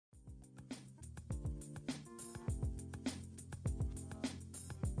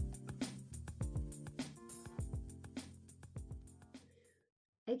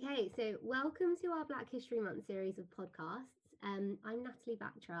Okay, so welcome to our Black History Month series of podcasts. I'm Natalie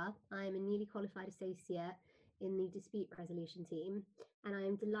Batra. I'm a newly qualified associate in the dispute resolution team, and I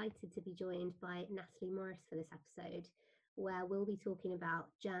am delighted to be joined by Natalie Morris for this episode, where we'll be talking about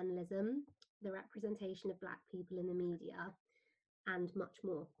journalism, the representation of Black people in the media, and much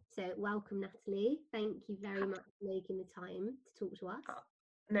more. So welcome, Natalie. Thank you very much for making the time to talk to us.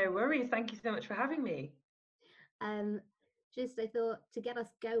 No worries. Thank you so much for having me. I thought to get us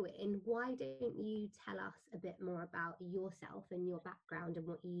going, why don't you tell us a bit more about yourself and your background and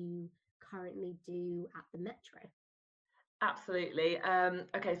what you currently do at the Metro? Absolutely.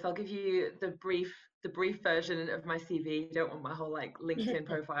 Okay, so I'll give you the brief version of my CV. You don't want my whole LinkedIn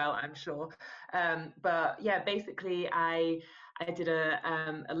profile, I'm sure. But yeah, basically, I did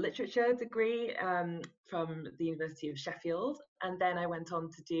a literature degree from the University of Sheffield, and then I went on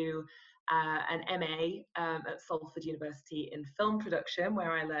to do an MA at Salford University in film production,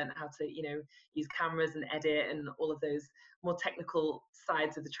 where I learned how to, use cameras and edit and all of those more technical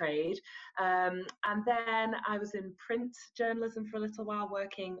sides of the trade. And then I was in print journalism for a little while,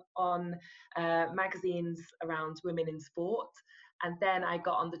 working on magazines around women in sport. And then I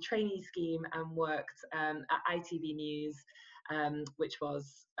got on the trainee scheme and worked at ITV News, which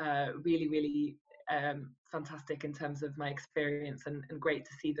was really, really fantastic in terms of my experience and great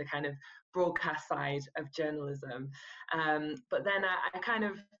to see the kind of broadcast side of journalism. But then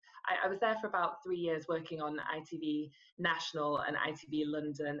I was there for about 3 years working on ITV National and ITV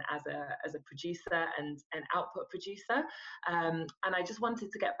London as a producer and an output producer. And I just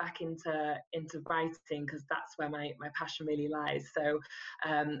wanted to get back into writing because that's where my passion really lies. So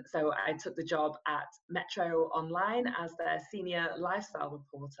I took the job at Metro Online as their senior lifestyle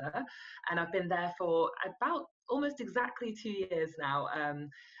reporter, and I've been there for about almost exactly 2 years now.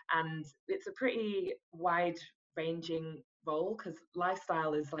 And it's a pretty wide-ranging role because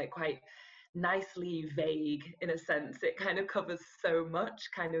lifestyle is quite nicely vague in a sense. It kind of covers so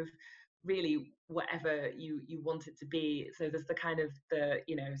much, kind of really whatever you want it to be. So there's the kind of the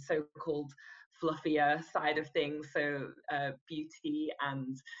so-called fluffier side of things, so beauty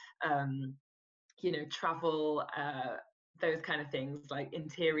and travel, those kind of things like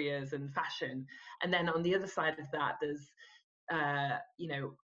interiors and fashion. And then on the other side of that, there's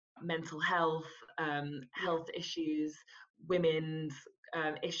mental health, health issues, women's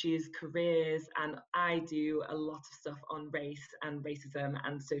issues, careers, and I do a lot of stuff on race and racism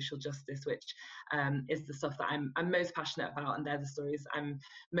and social justice, which is the stuff that I'm most passionate about, and they're the stories I'm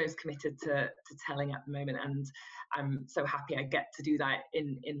most committed to telling at the moment, and I'm so happy I get to do that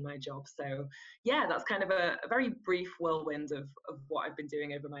in my job. So yeah, that's kind of a very brief whirlwind of what I've been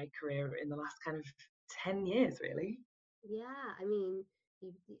doing over my career in the last kind of 10 years, really. Yeah, I mean,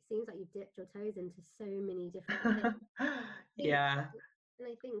 it seems like you've dipped your toes into so many different things. Yeah. And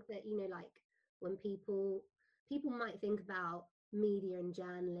I think that, when people might think about media and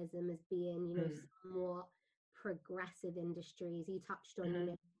journalism as being, somewhat progressive industries. You touched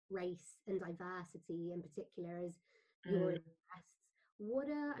on, race and diversity in particular as your interests. What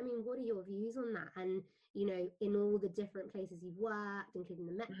are your views on that? And, in all the different places you've worked, including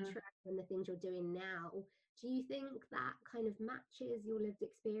the Metro and the things you're doing now, do you think that kind of matches your lived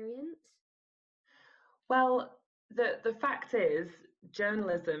experience? Well, the fact is,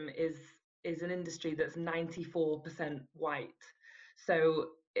 journalism is an industry that's 94% white.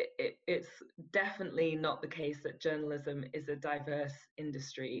 So it's definitely not the case that journalism is a diverse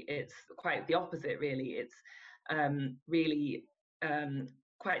industry. It's quite the opposite, really. It's really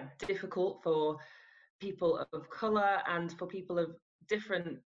quite difficult for people of colour and for people of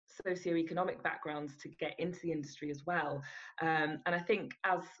different socioeconomic backgrounds to get into the industry as well. And I think,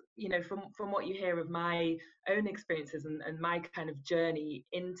 as from what you hear of my own experiences and my kind of journey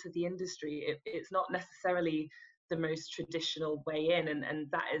into the industry, it's not necessarily the most traditional way in, and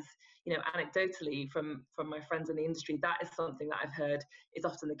that is, anecdotally from my friends in the industry, that is something that I've heard is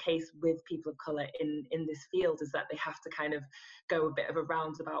often the case with people of colour in this field, is that they have to kind of go a bit of a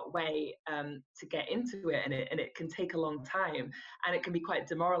roundabout way to get into it, and it can take a long time, and it can be quite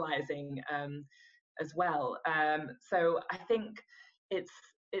demoralising as well. So I think there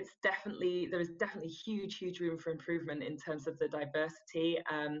is definitely huge room for improvement in terms of the diversity,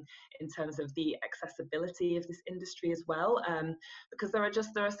 in terms of the accessibility of this industry as well, because there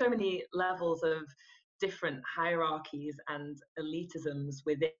are so many levels of different hierarchies and elitisms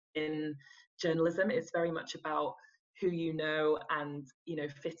within journalism. It's very much about who and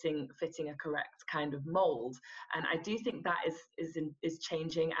fitting a correct kind of mold, and I do think that is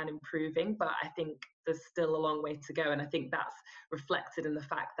changing and improving, but I think there's still a long way to go, and I think that's reflected in the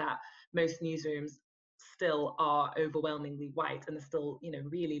fact that most newsrooms still are overwhelmingly white and are still, you know,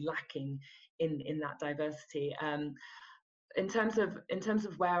 really lacking in that diversity. In terms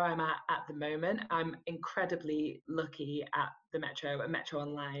of where I'm at the moment, I'm incredibly lucky at the Metro and Metro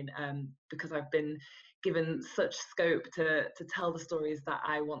Online, because I've been given such scope to tell the stories that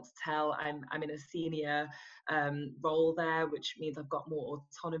I want to tell. I'm in a senior role there, which means I've got more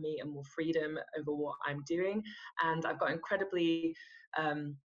autonomy and more freedom over what I'm doing, and I've got incredibly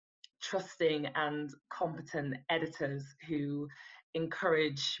trusting and competent editors who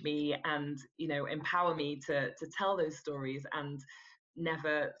encourage me and, you know, empower me to tell those stories and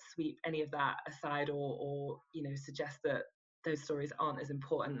never sweep any of that aside, or you know, suggest that those stories aren't as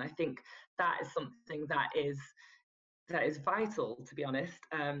important. I think that is something that is vital, to be honest,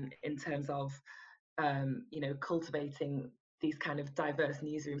 in terms of you know, cultivating these kind of diverse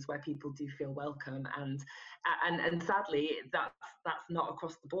newsrooms where people do feel welcome, and sadly that's not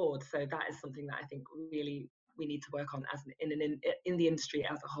across the board. So that is something that I think really we need to work on as in the industry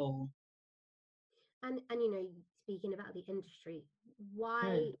as a whole. And you know, speaking about the industry,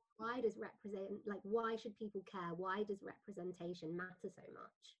 why does why should people care? Why does representation matter so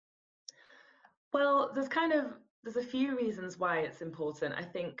much? Well, there's a few reasons why it's important. I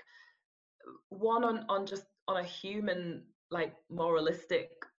think one, on just on a human, like, moralistic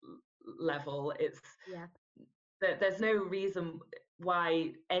level, it's that there's no reason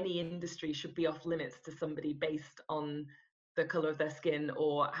why any industry should be off limits to somebody based on the color of their skin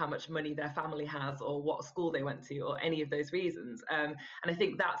or how much money their family has or what school they went to or any of those reasons. And I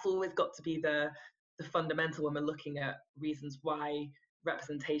think that's always got to be the fundamental when we're looking at reasons why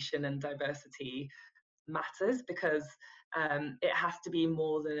representation and diversity matters, because it has to be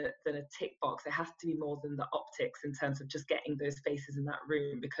more than a tick box. It has to be more than the optics in terms of just getting those faces in that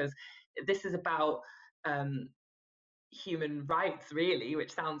room, because this is about human rights, really,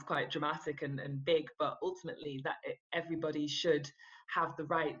 which sounds quite dramatic and big, but ultimately that everybody should have the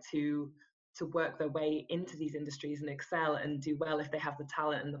right to work their way into these industries and excel and do well if they have the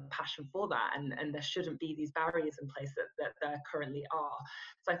talent and the passion for that, and there shouldn't be these barriers in place that there currently are.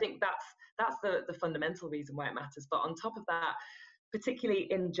 So I think that's the fundamental reason why it matters. But on top of that,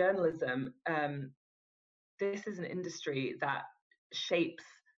 particularly in journalism, this is an industry that shapes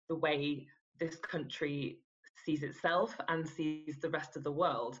the way this country sees itself and sees the rest of the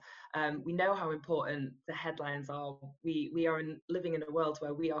world. We know how important the headlines are. We are living in a world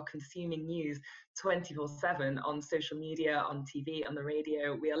where we are consuming news 24/7 on social media, on TV, on the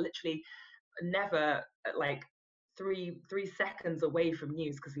radio. We are literally never like three seconds away from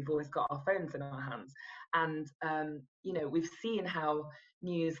news because we've always got our phones in our hands. And you know, we've seen how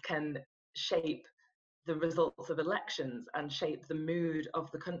news can shape the results of elections and shape the mood of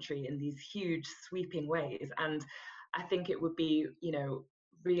the country in these huge sweeping ways. And I think it would be, you know,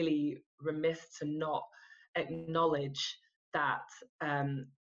 really remiss to not acknowledge that,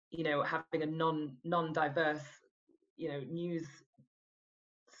 you know, having a non-diverse, you know, news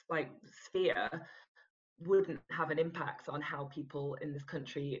like sphere wouldn't have an impact on how people in this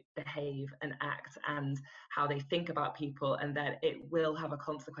country behave and act and how they think about people, and that it will have a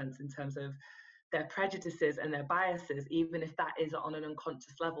consequence in terms of their prejudices and their biases, even if that is on an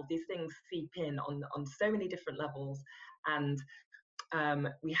unconscious level. These things seep in on so many different levels, and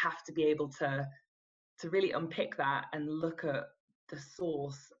we have to be able to really unpick that and look at the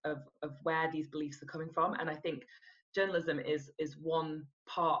source of where these beliefs are coming from. And I think journalism is one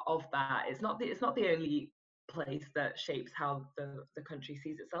part of that. It's not the only place that shapes how the country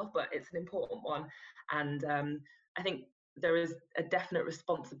sees itself, but it's an important one. And I think there is a definite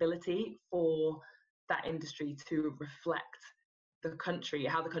responsibility for that industry to reflect the country,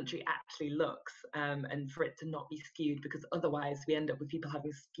 how the country actually looks, and for it to not be skewed, because otherwise we end up with people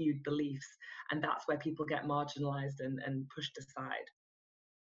having skewed beliefs, and that's where people get marginalized and pushed aside.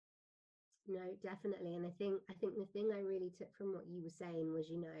 No, definitely. And I think the thing I really took from what you were saying was,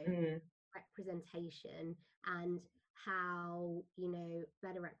 you know, representation, and how, you know,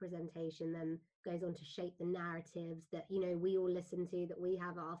 better representation then goes on to shape the narratives that, you know, we all listen to, that we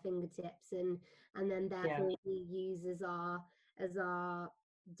have at our fingertips, and then therefore we use as our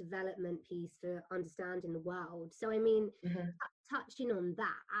development piece for understanding the world. So I mean, touching on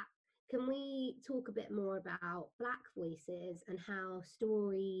that, can we talk a bit more about Black voices and how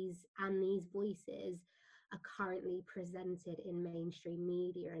stories and these voices are currently presented in mainstream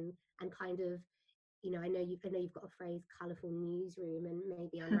media, and kind of, you know, I know you've got a phrase, colourful newsroom, and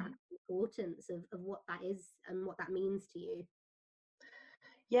maybe unwrap the importance of what that is and what that means to you.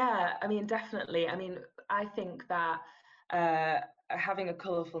 Yeah, I mean, definitely. I mean, I think that having a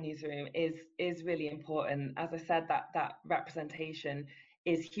colourful newsroom is really important. As I said, that representation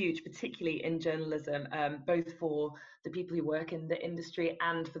is huge, particularly in journalism, both for the people who work in the industry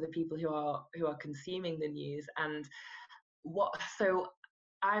and for the people who are consuming the news. And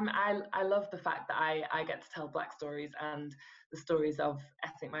I love the fact that I get to tell Black stories and the stories of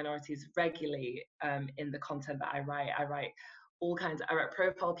ethnic minorities regularly in the content that I write. I write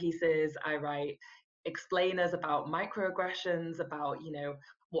profile pieces, I write explainers about microaggressions, about,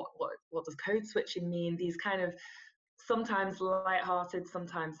 what does code switching mean, these kind of sometimes light-hearted,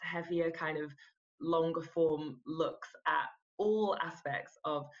 sometimes heavier, kind of longer form looks at all aspects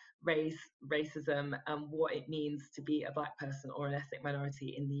of race, racism, and what it means to be a Black person or an ethnic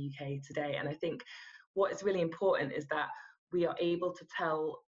minority in the UK today. And I think what is really important is that we are able to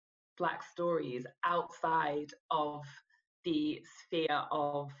tell Black stories outside of the sphere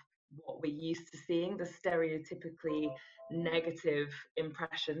of what we're used to seeing, the stereotypically negative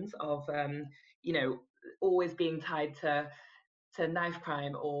impressions of, always being tied to knife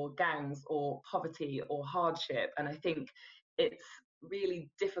crime or gangs or poverty or hardship. And I think it's really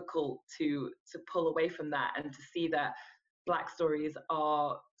difficult to pull away from that and to see that Black stories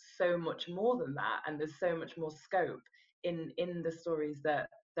are so much more than that, and there's so much more scope in the stories that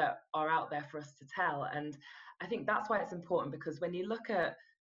are out there for us to tell. And I think that's why it's important, because when you look at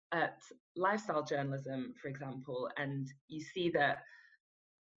lifestyle journalism, for example, and you see that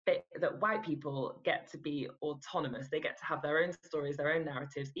white people get to be autonomous, they get to have their own stories, their own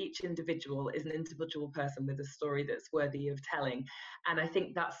narratives. Each individual is an individual person with a story that's worthy of telling. And I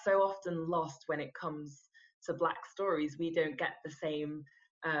think that's so often lost when it comes to Black stories. We don't get the same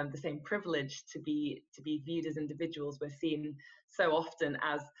privilege to be viewed as individuals. We're seen so often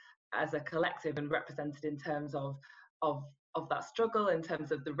as a collective and represented in terms of that struggle, in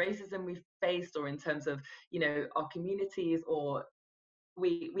terms of the racism we've faced, or in terms of, our communities, or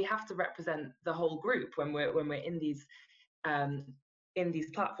we have to represent the whole group when we're in these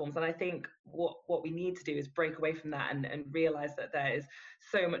platforms. And I think what we need to do is break away from that and realize that there is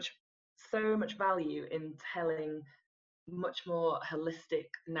so much value in telling much more holistic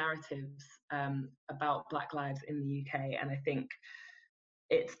narratives about Black lives in the UK. And I think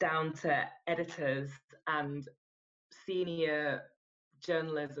it's down to editors and senior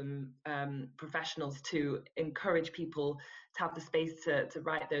journalism professionals to encourage people to have the space to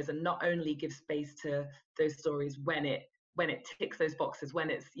write those, and not only give space to those stories when it ticks those boxes, when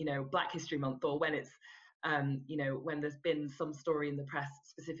it's, Black History Month, or when it's when there's been some story in the press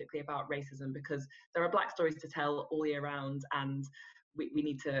specifically about racism, because there are Black stories to tell all year round, and we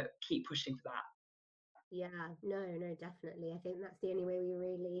need to keep pushing for that. Yeah, no, definitely. I think that's the only way we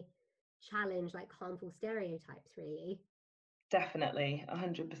really challenge like harmful stereotypes, really. Definitely,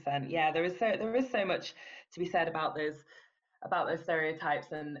 100%. Yeah, there is so much to be said about those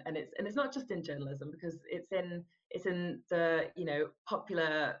stereotypes, and it's not just in journalism, because it's in the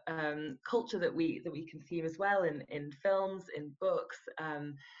popular culture that we consume as well, in films, in books,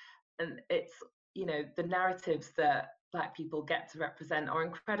 and it's the narratives that Black people get to represent are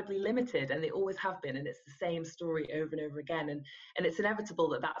incredibly limited, and they always have been, and it's the same story over and over again, and it's inevitable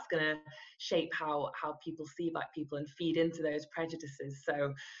that that's going to shape how people see Black people and feed into those prejudices.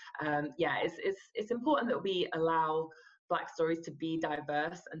 So it's important that we allow Black stories to be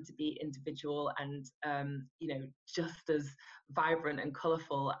diverse and to be individual, and just as vibrant and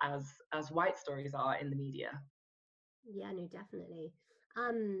colourful as white stories are in the media. Yeah, no, definitely.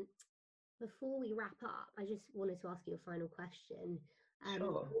 Before we wrap up, I just wanted to ask you a final question.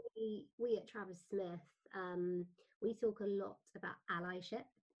 Sure. We at Travers Smith, we talk a lot about allyship,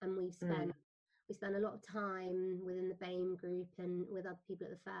 and we spend a lot of time within the BAME group and with other people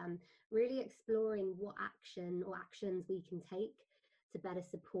at the firm, really exploring what action or actions we can take to better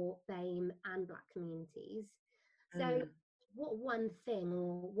support BAME and Black communities. So what one thing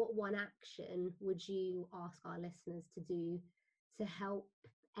or what one action would you ask our listeners to do to help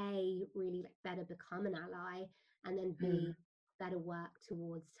really better become an ally, and then B, better work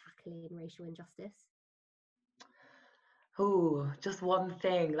towards tackling racial injustice? Oh, just one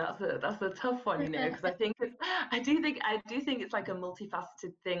thing. That's a tough one, because I do think it's like a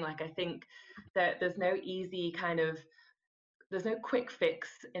multifaceted thing. Like, I think that there's no quick fix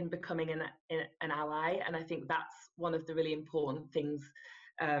in becoming an ally, and I think that's one of the really important things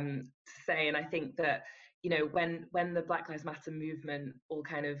to say. And I think that when the Black Lives Matter movement all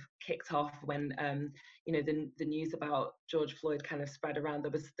kind of kicked off, when the news about George Floyd kind of spread around,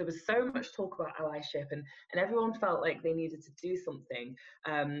 there was so much talk about allyship, and everyone felt like they needed to do something.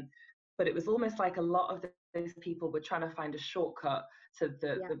 but it was almost like a lot of those people were trying to find a shortcut to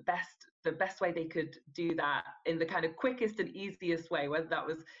the best way they could do that in the kind of quickest and easiest way, whether that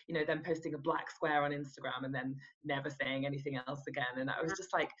was, you know, them posting a black square on Instagram and then never saying anything else again. And I was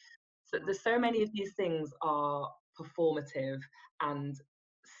just like, so there's so many of these things are performative and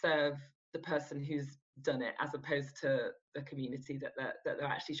serve the person who's done it, as opposed to the community that they're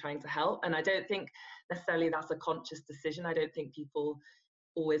actually trying to help. And I don't think necessarily that's a conscious decision. I don't think people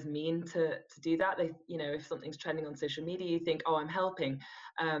always mean to do that. They, you know, if something's trending on social media, you think, oh, I'm helping,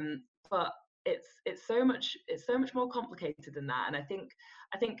 but it's so much more complicated than that. And I think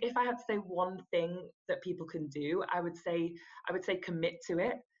if I had to say one thing that people can do, I would say commit to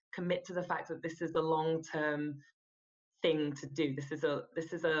it. Commit to the fact that this is a long-term thing to do. This is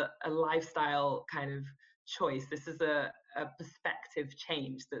a lifestyle kind of choice. This is a perspective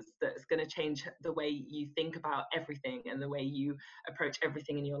change that's going to change the way you think about everything and the way you approach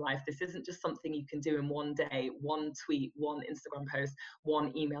everything in your life. This isn't just something you can do in one day, one tweet, one Instagram post,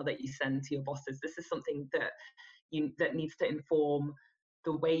 one email that you send to your bosses. This is something that needs to inform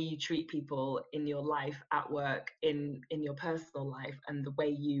the way you treat people in your life, at work, in your personal life, and the way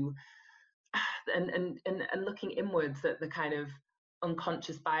you and looking inwards at the kind of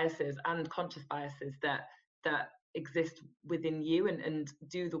unconscious biases and conscious biases that exist within you, and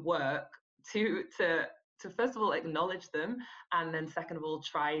do the work to first of all acknowledge them, and then second of all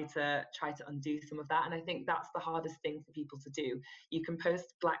try to undo some of that. And I think that's the hardest thing for people to do. You can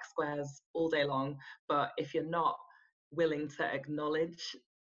post black squares all day long, but if you're not willing to acknowledge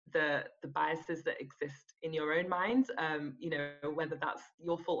the biases that exist in your own mind, you know, whether that's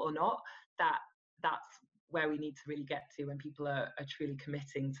your fault or not, that's where we need to really get to when people are truly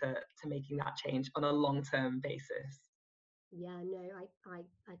committing to making that change on a long-term basis. Yeah, no, I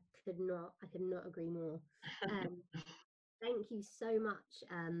could not agree more. Thank you so much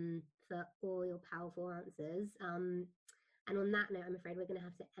for all your powerful answers. And on that note, I'm afraid we're going to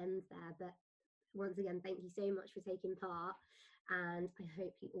have to end there. But once again, thank you so much for taking part, and I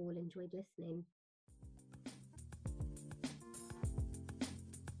hope you all enjoyed listening.